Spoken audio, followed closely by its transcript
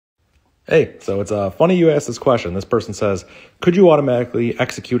Hey, so it's funny you asked this question. This person says, could you automatically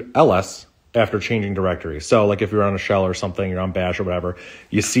execute ls after changing directory? So like if you're on a shell or something, you're on bash or whatever,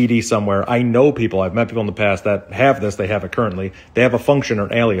 you cd somewhere. I know people, I've met people in the past that have this, they have it currently. They have a function or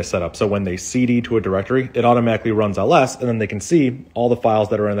an alias set up. So when they cd to a directory, it automatically runs ls, and then they can see all the files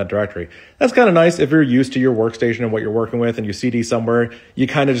that are in that directory. That's kind of nice if you're used to your workstation and what you're working with, and you cd somewhere, you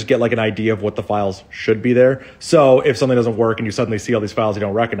kind of just get like an idea of what the files should be there. So if something doesn't work and you suddenly see all these files you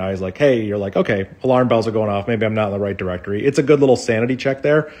don't recognize, like, hey, you're like, okay, alarm bells are going off. Maybe I'm not in the right directory. It's a good little sanity check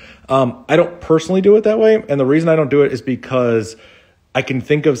there. I don't personally do it that way. And the reason I don't do it is because I can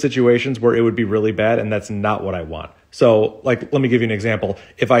think of situations where it would be really bad, and that's not what I want. So like, let me give you an example.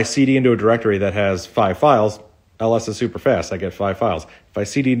 If I cd into a directory that has 5 files, ls is super fast. I get 5 files. If I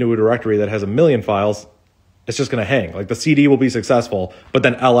cd into a directory that has 1,000,000 files, it's just going to hang. Like the cd will be successful, but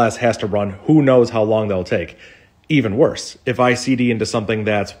then ls has to run. Who knows how long they'll take. Even worse, if I cd into something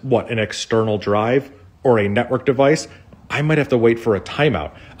that's an external drive or a network device, I might have to wait for a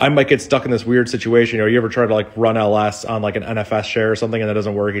timeout. I might get stuck in this weird situation. You ever try to like run ls on like an NFS share or something and that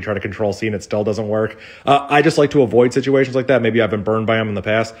doesn't work? You try to control C and it still doesn't work. I just like to avoid situations like that. Maybe I've been burned by them in the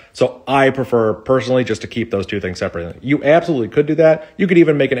past. So I prefer personally just to keep those two things separate. You absolutely could do that. You could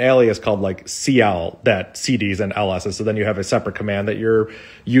even make an alias called like CL that CDs and LSs. So then you have a separate command that you're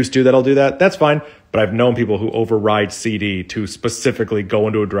used to that'll do that. That's fine. But I've known people who override CD to specifically go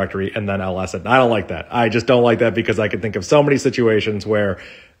into a directory and then ls it. I don't like that. I just don't like that because I can think of so many situations where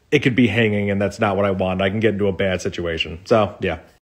it could be hanging and that's not what I want. I can get into a bad situation. So yeah.